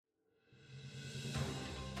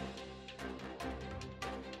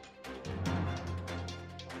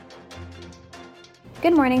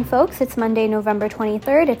Good morning, folks. It's Monday, November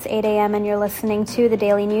 23rd. It's 8 a.m. and you're listening to the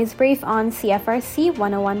Daily News Brief on CFRC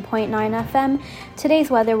 101.9 FM. Today's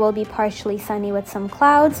weather will be partially sunny with some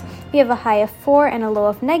clouds. We have a high of 4 and a low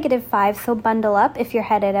of -5, so bundle up if you're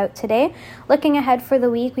headed out today. Looking ahead for the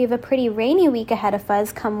week, we have a pretty rainy week ahead of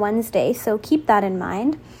us come Wednesday, so keep that in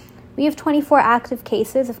mind. We have 24 active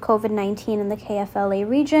cases of COVID-19 in the KFLA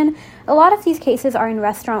region. A lot of these cases are in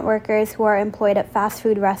restaurant workers who are employed at fast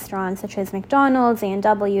food restaurants such as McDonald's,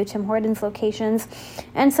 A&W, Tim Hortons locations,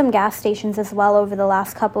 and some gas stations as well over the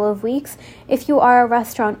last couple of weeks. If you are a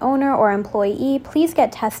restaurant owner or employee, please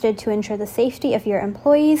get tested to ensure the safety of your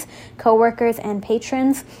employees, co-workers, and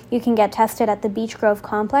patrons. You can get tested at the Beach Grove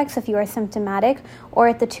complex if you are symptomatic, or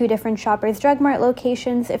at the 2 different Shoppers Drug Mart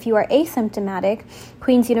locations if you are asymptomatic.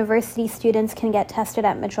 Queen's University students can get tested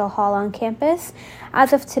at Mitchell Hall on campus.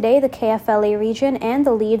 As of today, the KFLA region and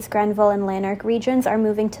the Leeds, Grenville, and Lanark regions are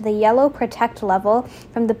moving to the yellow protect level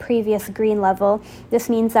from the previous green level. This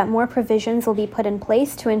means that more provisions will be put in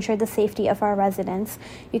place to ensure the safety of our residents.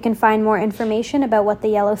 You can find more information about what the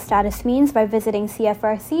yellow status means by visiting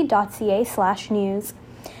cfrc.ca/news.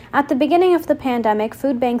 At the beginning of the pandemic,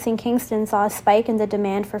 food banks in Kingston saw a spike in the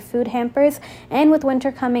demand for food hampers, and with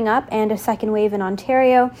winter coming up and a second wave in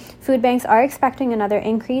Ontario, food banks are expecting another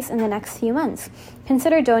increase in the next few months.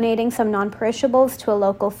 Consider donating some non-perishables to a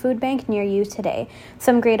local food bank near you today.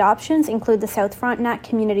 Some great options include the South Frontenac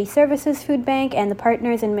Community Services Food Bank and the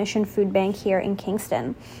Partners in Mission Food Bank here in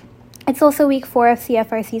Kingston. It's also week 4 of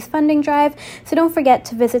CFRC's funding drive, so don't forget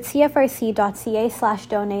to visit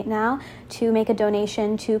cfrc.ca/donate now to make a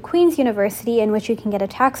donation to Queen's University, in which you can get a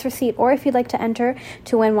tax receipt, or if you'd like to enter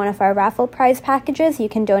to win one of our raffle prize packages, you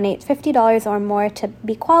can donate $50 or more to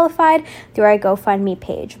be qualified through our GoFundMe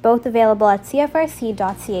page, both available at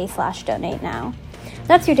cfrc.ca/donate now.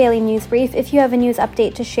 That's your daily news brief. If you have a news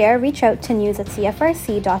update to share, reach out to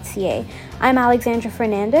news@cfrc.ca. I'm Alexandra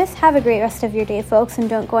Fernandez. Have a great rest of your day, folks, and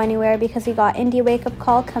don't go anywhere because we got Indie Wake Up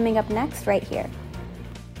Call coming up next right here.